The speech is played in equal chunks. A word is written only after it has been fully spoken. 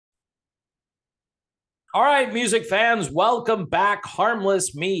All right, music fans, welcome back.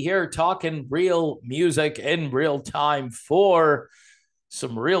 Harmless me here talking real music in real time for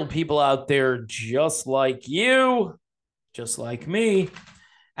some real people out there just like you, just like me.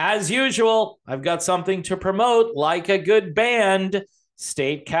 As usual, I've got something to promote like a good band.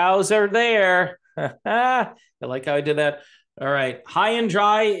 State cows are there. I like how I did that. All right. High and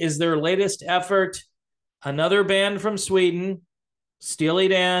Dry is their latest effort. Another band from Sweden, Steely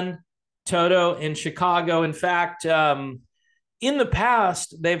Dan, Toto in Chicago. In fact, in the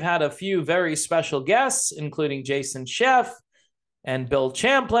past, they've had a few very special guests, including Jason Scheff and Bill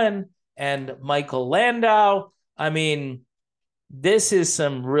Champlin and Michael Landau. I mean, this is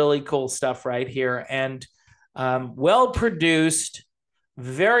some really cool stuff right here, and well produced,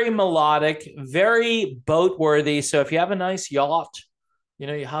 very melodic, very boat worthy. So if you have a nice yacht,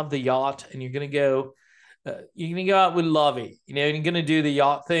 you have the yacht and you're gonna go out with Lovey. You're gonna do the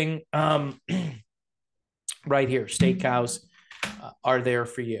yacht thing. Right here, State Cows are there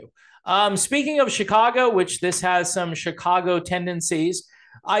for you. Speaking of Chicago, which this has some Chicago tendencies,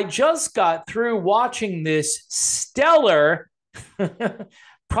 I just got through watching this stellar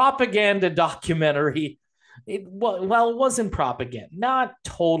propaganda documentary. It wasn't propaganda, not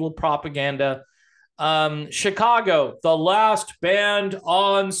total propaganda. Chicago, the last band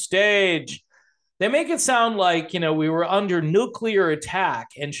on stage. They make it sound like, we were under nuclear attack,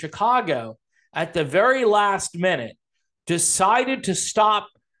 and Chicago, at the very last minute, decided to stop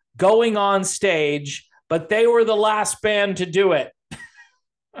going on stage, but they were the last band to do it.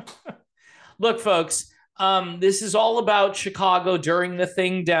 Look, folks, this is all about Chicago during the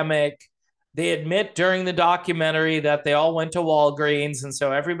thingdemic. They admit during the documentary that they all went to Walgreens, and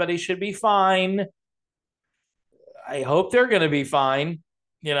so everybody should be fine. I hope they're going to be fine.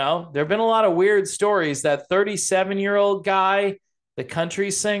 There have been a lot of weird stories. That 37-year-old guy, the country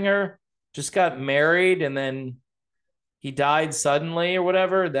singer, just got married and then he died suddenly or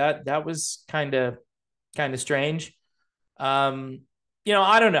whatever. That was kind of strange. I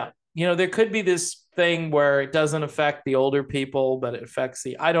don't know. There could be this thing where it doesn't affect the older people, but it affects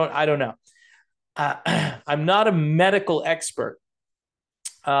I don't know. I'm not a medical expert,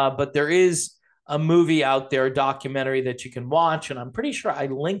 but there is a movie out there, a documentary that you can watch, and I'm pretty sure I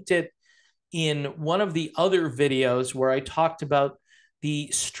linked it in one of the other videos where I talked about the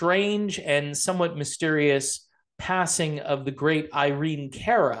strange and somewhat mysterious passing of the great Irene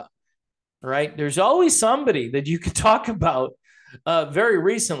Cara. Right? There's always somebody that you could talk about very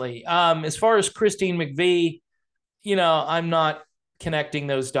recently. As far as Christine McVie, I'm not connecting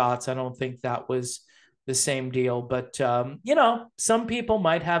those dots. I don't think that was the same deal, but some people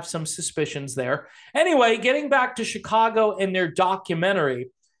might have some suspicions there. Anyway, getting back to Chicago and their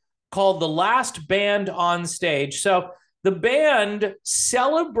documentary called The Last Band on Stage. So the band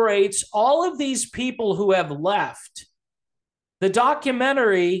celebrates all of these people who have left. The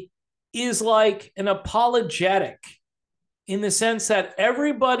documentary is like an apologetic in the sense that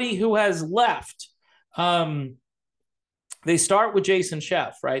everybody who has left, they start with Jason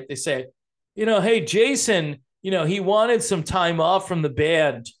Scheff, right? They say, hey, Jason, he wanted some time off from the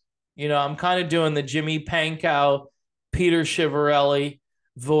band. I'm kind of doing the Jimmy Pankow, Peter Chivarelli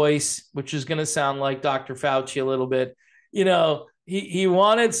voice, which is going to sound like Dr. Fauci a little bit. He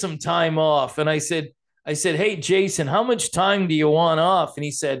wanted some time off. And I said, hey, Jason, how much time do you want off? And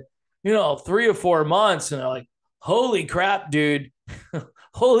he said, 3 or 4 months. And they're like, holy crap, dude.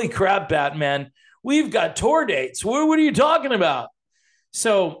 Holy crap, Batman. We've got tour dates. What are you talking about?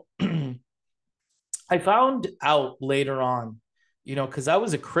 So I found out later on, because I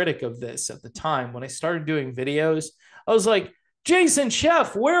was a critic of this at the time when I started doing videos. I was like, Jason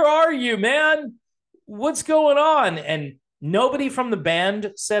Scheff, where are you, man? What's going on? And nobody from the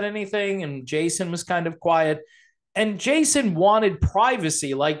band said anything. And Jason was kind of quiet. And Jason wanted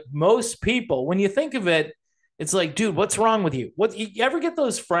privacy like most people. When you think of it, it's like, dude, what's wrong with you? You ever get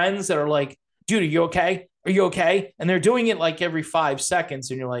those friends that are like, dude, are you okay? Are you okay? And they're doing it like every 5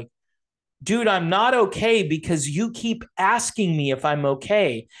 seconds. And you're like, dude, I'm not okay because you keep asking me if I'm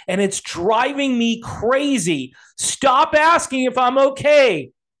okay. And it's driving me crazy. Stop asking if I'm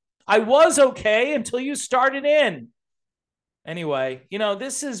okay. I was okay until you started in. Anyway,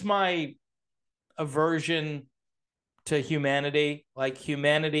 this is my aversion to humanity. Like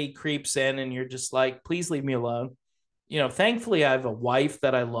humanity creeps in and you're just like, please leave me alone. Thankfully I have a wife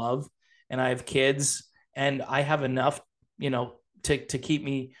that I love and I have kids and I have enough, to keep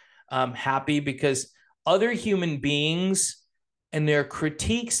me happy, because other human beings and their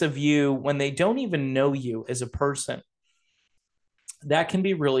critiques of you when they don't even know you as a person, that can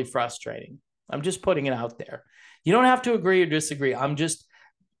be really frustrating. I'm just putting it out there. You don't have to agree or disagree.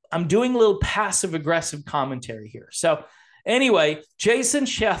 I'm doing a little passive aggressive commentary here. So anyway, Jason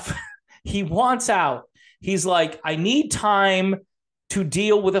Scheff, he wants out. He's like, I need time to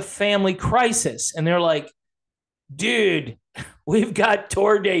deal with a family crisis. And they're like, dude, we've got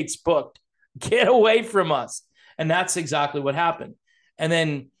tour dates booked. Get away from us. And that's exactly what happened. And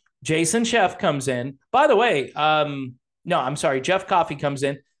then Jason Scheff comes in. By the way, no, I'm sorry, Jeff Coffey comes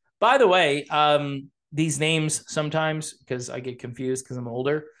in. By the way, these names sometimes, because I get confused because I'm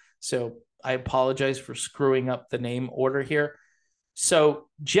older. So I apologize for screwing up the name order here. So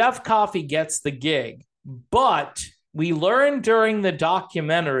Jeff Coffey gets the gig, but we learned during the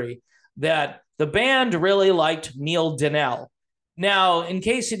documentary that the band really liked Neil Donnell. Now, in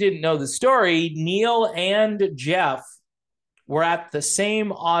case you didn't know the story, Neil and Jeff were at the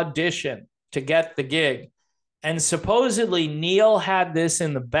same audition to get the gig. And supposedly Neil had this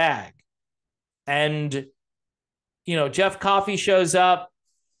in the bag. And, you know, Jeff Coffey shows up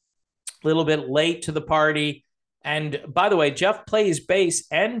a little bit late to the party. And by the way, Jeff plays bass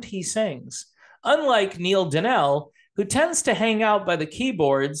and he sings. Unlike Neil Donnell, who tends to hang out by the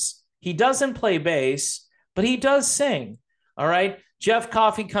keyboards, he doesn't play bass, but he does sing. All right. Jeff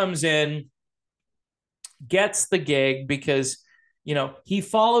Coffey comes in, gets the gig because, you know, he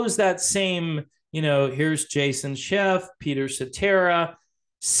follows that same, you know, here's Jason Scheff, Peter Cetera,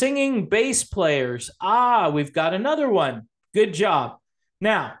 singing bass players. Ah, we've got another one. Good job.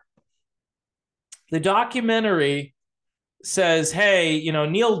 Now, the documentary says, hey, you know,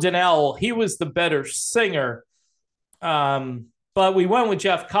 Neil Donnell, he was the better singer. But we went with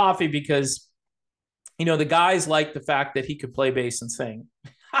Jeff Coffey because, you know, the guys liked the fact that he could play bass and sing.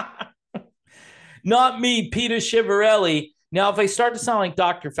 Not me, Peter Chivarelli. Now, if I start to sound like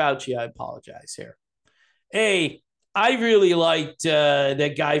Dr. Fauci, I apologize here. Hey, I really liked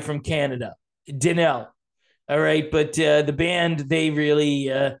that guy from Canada, Donnell. All right, but the band, they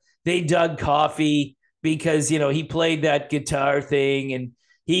really, they dug Coffey because, you know, he played that guitar thing and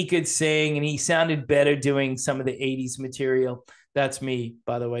he could sing and he sounded better doing some of the 80s material. That's me,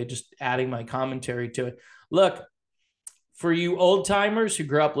 by the way, just adding my commentary to it. Look, for you old timers who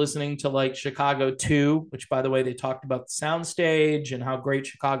grew up listening to like Chicago 2, which, by the way, they talked about the soundstage and how great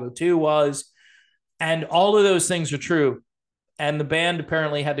Chicago 2 was. And all of those things are true. And the band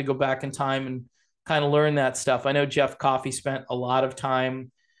apparently had to go back in time and kind of learn that stuff. I know Jeff Coffey spent a lot of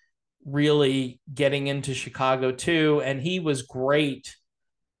time really getting into Chicago 2, and he was great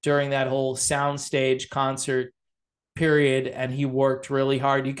during that whole soundstage concert period, and he worked really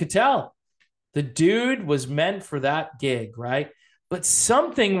hard. You could tell the dude was meant for that gig, right? But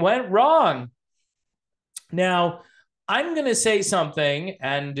something went wrong. Now, I'm going to say something,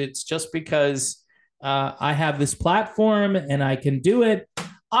 and it's just because I have this platform and I can do it.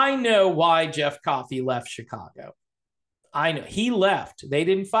 I know why Jeff Coffey left Chicago. I know he left. They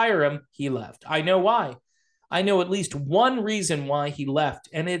didn't fire him. He left. I know why. I know at least one reason why he left,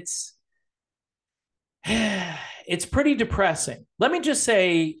 and it's pretty depressing. Let me just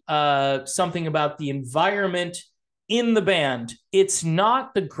say something about the environment in the band. It's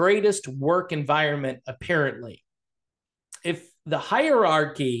not the greatest work environment, apparently. If the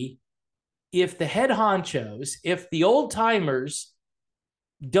hierarchy, if the head honchos, if the old timers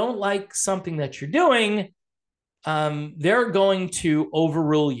don't like something that you're doing, they're going to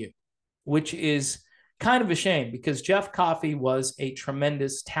overrule you, which is kind of a shame because Jeff Coffey was a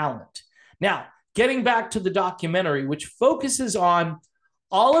tremendous talent. Now, getting back to the documentary, which focuses on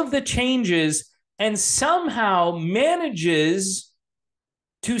all of the changes and somehow manages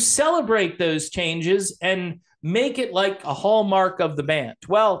to celebrate those changes and make it like a hallmark of the band.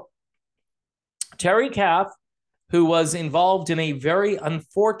 Well, Terry Kath, who was involved in a very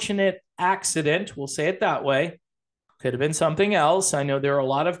unfortunate accident, we'll say it that way, could have been something else. I know there are a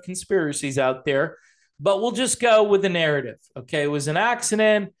lot of conspiracies out there, but we'll just go with the narrative. Okay, it was an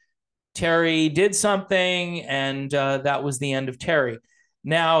accident. Terry did something, and that was the end of Terry.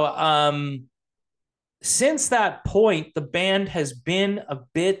 Now, since that point, the band has been a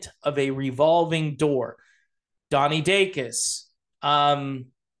bit of a revolving door. Donnie Dacus, Dwayne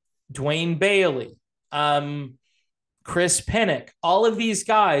Bailey, Chris Pinnock, all of these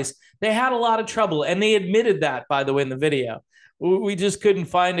guys, they had a lot of trouble, and they admitted that, by the way, in the video. We just couldn't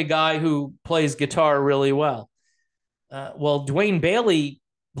find a guy who plays guitar really well. Well, Dwayne Bailey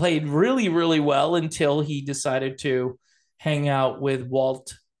played really, really well until he decided to hang out with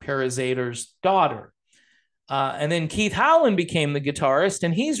Walt Perezator's daughter. And then Keith Howland became the guitarist,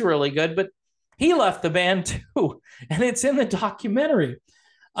 and he's really good, but he left the band too, and it's in the documentary.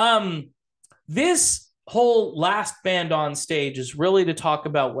 This whole last band on stage is really to talk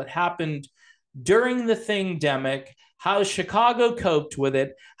about what happened during the Thingdemic, how Chicago coped with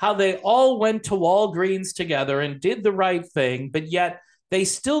it, how they all went to Walgreens together and did the right thing, but yet they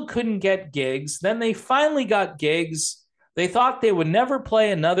still couldn't get gigs. Then they finally got gigs. They thought they would never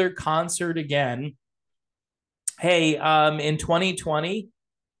play another concert again. Hey, in 2020,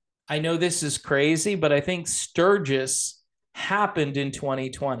 I know this is crazy, but I think Sturgis happened in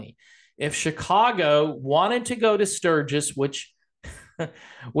 2020. If Chicago wanted to go to Sturgis, which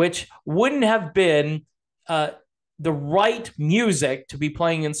wouldn't have been the right music to be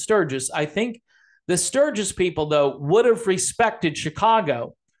playing in Sturgis, I think the Sturgis people, though, would have respected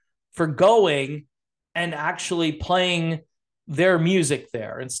Chicago for going and actually playing their music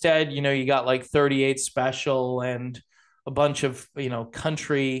there. Instead, you got like 38 Special and a bunch of,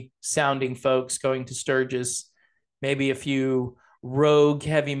 country sounding folks going to Sturgis, maybe a few rogue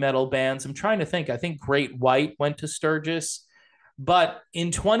heavy metal bands. I'm trying to think. I think Great White went to Sturgis. But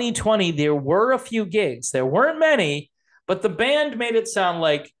in 2020, there were a few gigs. There weren't many, but the band made it sound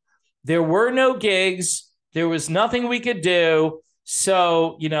like there were no gigs. There was nothing we could do.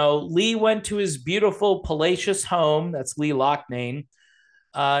 So, Lee went to his beautiful palatial home. That's Lee Loughnane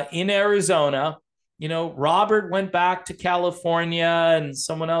in Arizona. Robert went back to California, and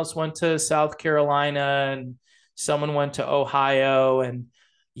someone else went to South Carolina, and someone went to Ohio. And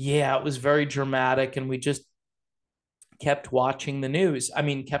yeah, it was very dramatic. And we just kept watching the news.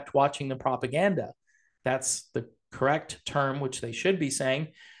 Kept watching the propaganda. That's the correct term, which they should be saying.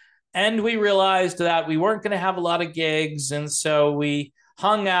 And we realized that we weren't going to have a lot of gigs. And so we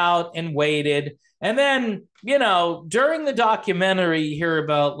hung out and waited. And then, during the documentary, you hear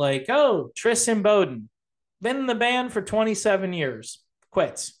about like, oh, Imboden, been in the band for 27 years,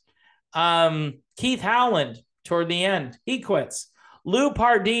 quits. Keith Howland, toward the end, he quits. Lou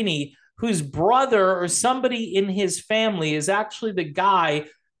Pardini, whose brother or somebody in his family is actually the guy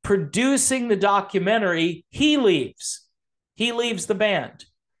producing the documentary, he leaves. He leaves the band.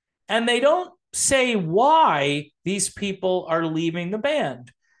 And they don't say why these people are leaving the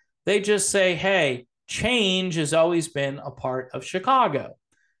band. They just say, hey, change has always been a part of Chicago.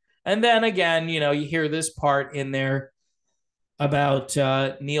 And then again, you hear this part in there about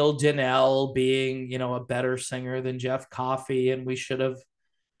Neil Donnell being, a better singer than Jeff Coffey, and we should have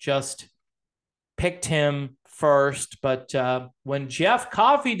just picked him first. But when Jeff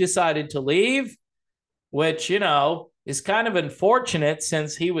Coffey decided to leave, which, is kind of unfortunate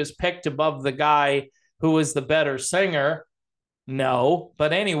since he was picked above the guy who was the better singer. No,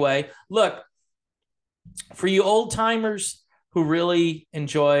 but anyway, look, for you old timers who really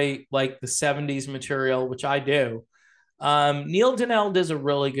enjoy like the 70s material, which I do, Neil Donnell does a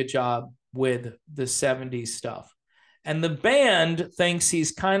really good job with the 70s stuff. And the band thinks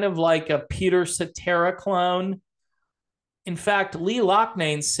he's kind of like a Peter Cetera clone. In fact, Lee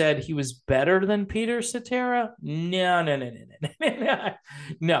Loughnane said he was better than Peter Cetera. No.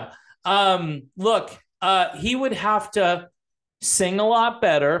 Look, he would have to sing a lot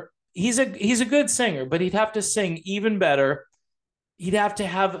better. He's a good singer, but he'd have to sing even better. He'd have to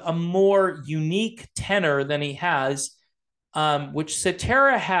have a more unique tenor than he has, which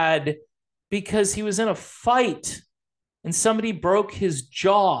Cetera had because he was in a fight and somebody broke his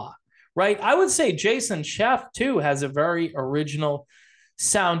jaw. Right? I would say Jason Scheff, too, has a very original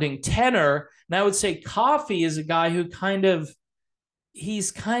sounding tenor. And I would say Coffey is a guy who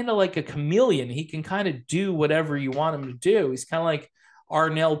he's kind of like a chameleon. He can kind of do whatever you want him to do. He's kind of like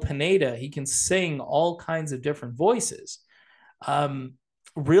Arnel Pineda. He can sing all kinds of different voices.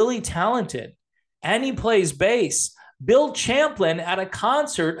 Really talented. And he plays bass. Bill Champlin at a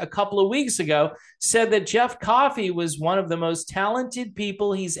concert a couple of weeks ago said that Jeff Coffey was one of the most talented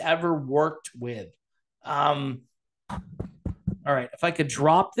people he's ever worked with. All right, if I could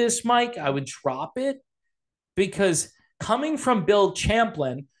drop this mic, I would drop it because coming from Bill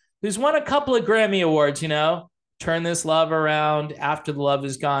Champlin, who's won a couple of Grammy Awards, Turn This Love Around, After the Love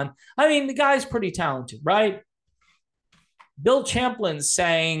Is Gone. The guy's pretty talented, right? Bill Champlin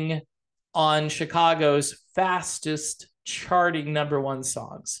sang on Chicago's fastest charting #1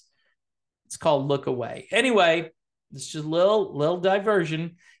 songs. It's called Look Away. Anyway, it's just a little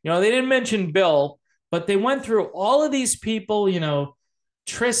diversion. They didn't mention Bill, but they went through all of these people,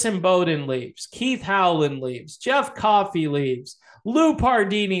 Imboden leaves, Keith Howland leaves, Jeff Coffey leaves, Lou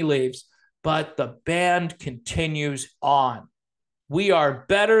Pardini leaves, but the band continues on. We are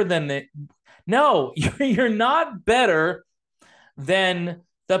better than No, you're not better than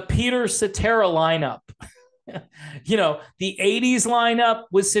the Peter Cetera lineup. The 80s lineup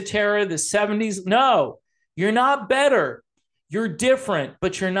with Cetera, the 70s. No, you're not better. You're different,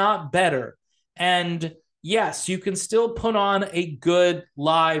 but you're not better. And yes, you can still put on a good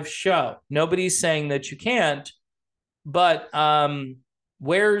live show. Nobody's saying that you can't, But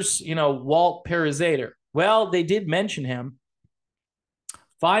where's, Walt Perizader? Well, they did mention him.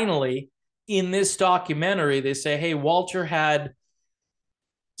 Finally, in this documentary, they say, hey, Walter had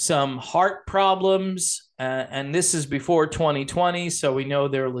some heart problems, and this is before 2020, so we know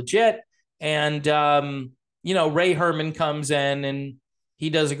they're legit. And, Ray Herman comes in and he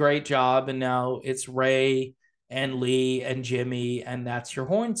does a great job, and now it's Ray and Lee and Jimmy, and that's your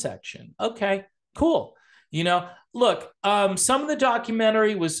horn section. Okay, cool. Look, some of the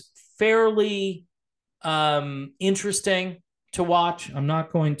documentary was fairly interesting to watch. I'm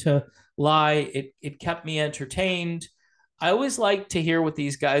not going to lie. It kept me entertained. I always like to hear what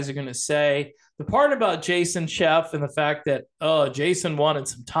these guys are going to say. The part about Jason Scheff and the fact that, oh, Jason wanted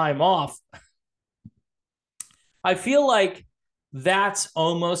some time off, I feel like that's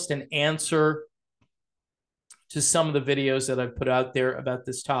almost an answer to some of the videos that I've put out there about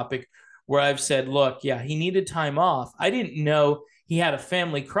this topic, where I've said, look, yeah, he needed time off. I didn't know he had a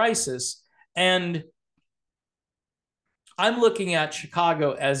family crisis. And I'm looking at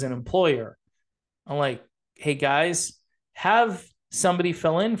Chicago as an employer. I'm like, hey, guys, have somebody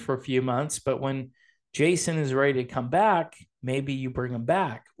fill in for a few months, but when Jason is ready to come back, maybe you bring him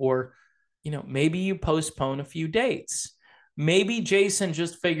back, or, maybe you postpone a few dates. Maybe Jason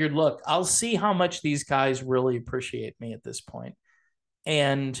just figured, look, I'll see how much these guys really appreciate me at this point.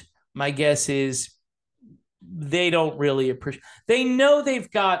 And my guess is they don't really appreciate, they know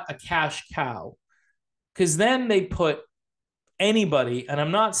they've got a cash cow, because then they put anybody, and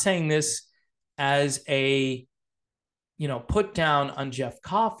I'm not saying this as a, put down on Jeff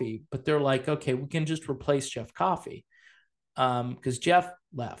Coffey, but they're like, okay, we can just replace Jeff Coffey because Jeff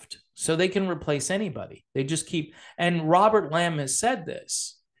left. So they can replace anybody. They just keep, and Robert Lamb has said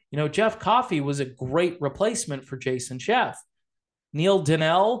this, Jeff Coffey was a great replacement for Jason Scheff. Neil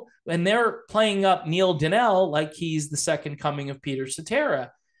Donnell, and they're playing up Neil Donnell like he's the second coming of Peter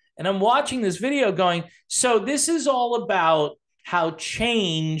Cetera. And I'm watching this video going, so this is all about how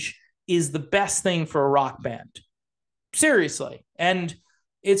change is the best thing for a rock band. Seriously. And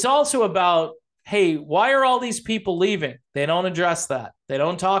it's also about, hey, why are all these people leaving? They don't address that. They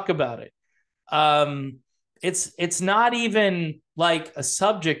don't talk about it. It's not even like a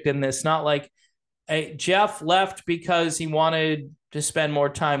subject in this, not like Jeff left because he wanted to spend more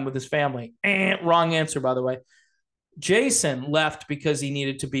time with his family. Wrong answer, by the way. Jason left because he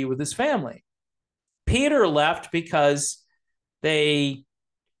needed to be with his family. Peter left because they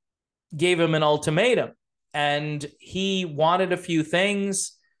gave him an ultimatum, and he wanted a few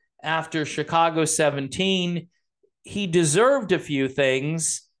things after Chicago 17. He deserved a few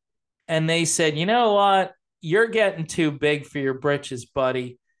things, and they said, you know what? You're getting too big for your britches,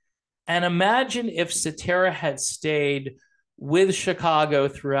 buddy. And imagine if Cetera had stayed with Chicago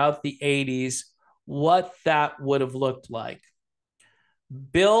throughout the 80s, what that would have looked like.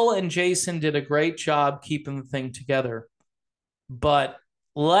 Bill and Jason did a great job keeping the thing together. But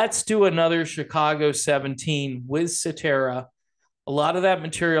let's do another Chicago 17 with Cetera. A lot of that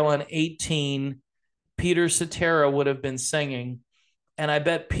material on 18, Peter Cetera would have been singing. And I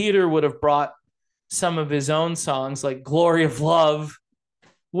bet Peter would have brought some of his own songs like Glory of Love.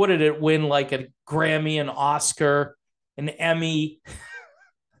 What did it win? Like a Grammy, an Oscar, an Emmy.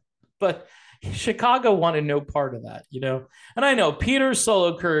 But Chicago wanted no part of that, And I know Peter's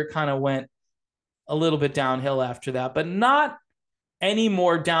solo career kind of went a little bit downhill after that, but not any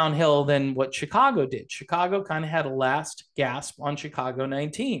more downhill than what Chicago did. Chicago kind of had a last gasp on Chicago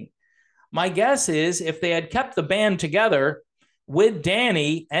 19. My guess is if they had kept the band together with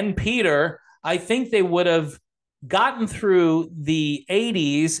Danny and Peter, I think they would have gotten through the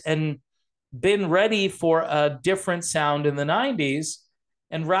 80s and been ready for a different sound in the 90s.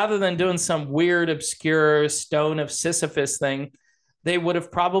 And rather than doing some weird, obscure Stone of Sisyphus thing, they would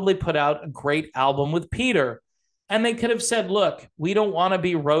have probably put out a great album with Peter. And they could have said, look, we don't want to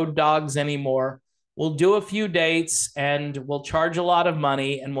be road dogs anymore. We'll do a few dates and we'll charge a lot of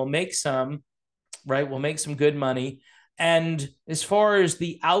money and we'll make some, right? We'll make some good money. And as far as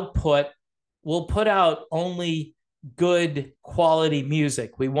the output, we'll put out only good quality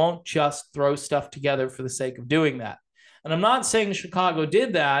music. We won't just throw stuff together for the sake of doing that. And I'm not saying Chicago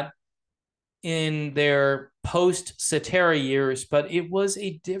did that in their post-Cetera years, but it was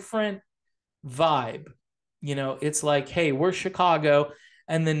a different vibe. It's like, hey, we're Chicago,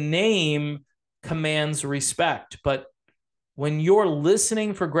 and the name commands respect. But when you're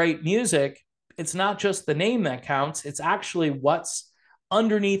listening for great music, it's not just the name that counts. It's actually what's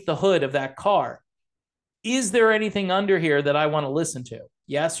underneath the hood of that car. Is there anything under here that I want to listen to?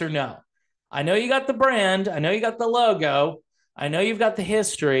 Yes or no? I know you got the brand. I know you got the logo, I know you've got the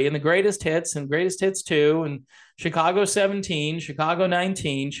history and the greatest hits and greatest hits 2 and Chicago 17, Chicago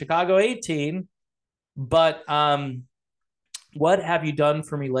 19, Chicago 18. But what have you done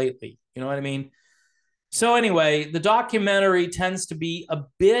for me lately? You know what I mean? So anyway, the documentary tends to be a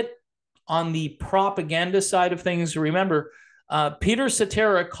bit on the propaganda side of things. Remember, Peter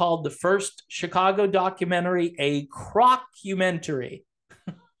Cetera called the first Chicago documentary a crockumentary.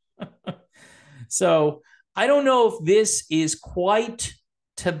 So I don't know if this is quite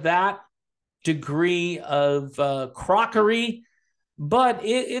to that degree of crockery, but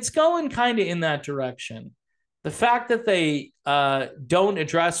it's going kind of in that direction. The fact that they don't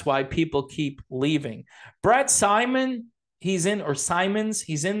address why people keep leaving. Brett Simon, Simons,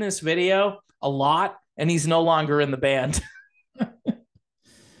 he's in this video a lot, and he's no longer in the band.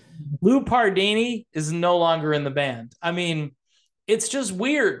 Lou Pardini is no longer in the band. I mean, it's just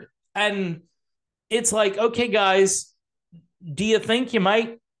weird. And it's like, okay, guys, do you think you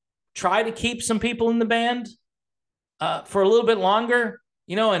might try to keep some people in the band for a little bit longer,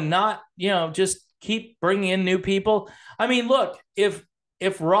 and not, just keep bringing in new people? I mean, look, if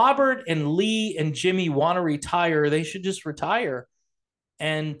Robert and Lee and Jimmy want to retire, they should just retire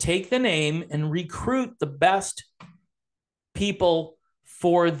and take the name and recruit the best people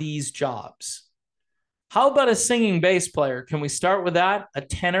for these jobs. How about a singing bass player? Can we start with that? A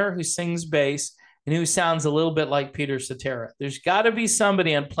tenor who sings bass and who sounds a little bit like Peter Cetera. There's got to be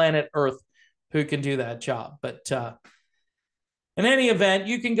somebody on planet Earth who can do that job. But in any event,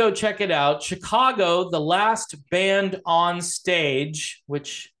 you can go check it out. Chicago, the last band on stage,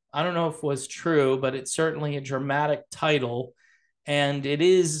 which I don't know if was true, but it's certainly a dramatic title. And it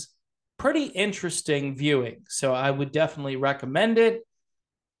is pretty interesting viewing. So I would definitely recommend it.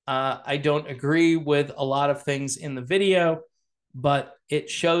 I don't agree with a lot of things in the video, but it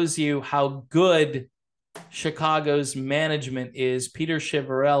shows you how good Chicago's management is. Peter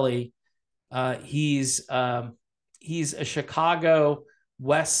Chivarelli, he's a Chicago,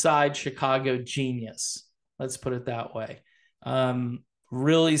 West Side Chicago genius. Let's put it that way.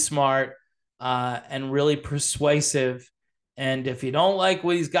 Really smart and really persuasive. And if you don't like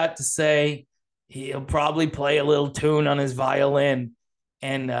what he's got to say, he'll probably play a little tune on his violin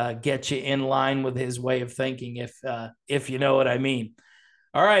and get you in line with his way of thinking, if you know what I mean.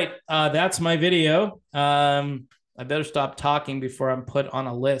 All right, that's my video. I better stop talking before I'm put on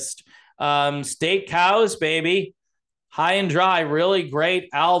a list. State Cows, baby. High and Dry, really great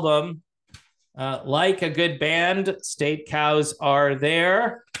album. Like a good band, State Cows are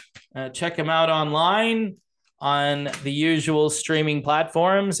there. Check them out online on the usual streaming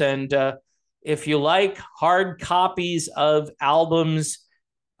platforms. And if you like hard copies of albums,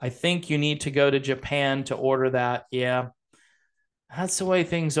 I think you need to go to Japan to order that. Yeah, that's the way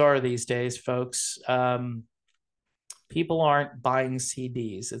things are these days, folks. People aren't buying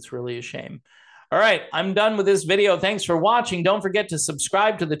CDs. It's really a shame. All right, I'm done with this video. Thanks for watching. Don't forget to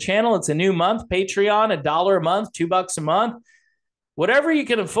subscribe to the channel. It's a new month. Patreon, $1 a month, $2 a month. Whatever you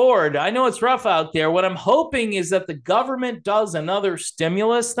can afford. I know it's rough out there. What I'm hoping is that the government does another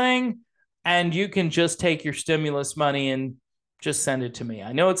stimulus thing, and you can just take your stimulus money and just send it to me.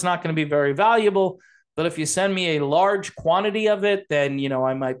 I know it's not going to be very valuable, but if you send me a large quantity of it, then,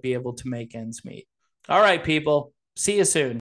 I might be able to make ends meet. All right, people. See you soon.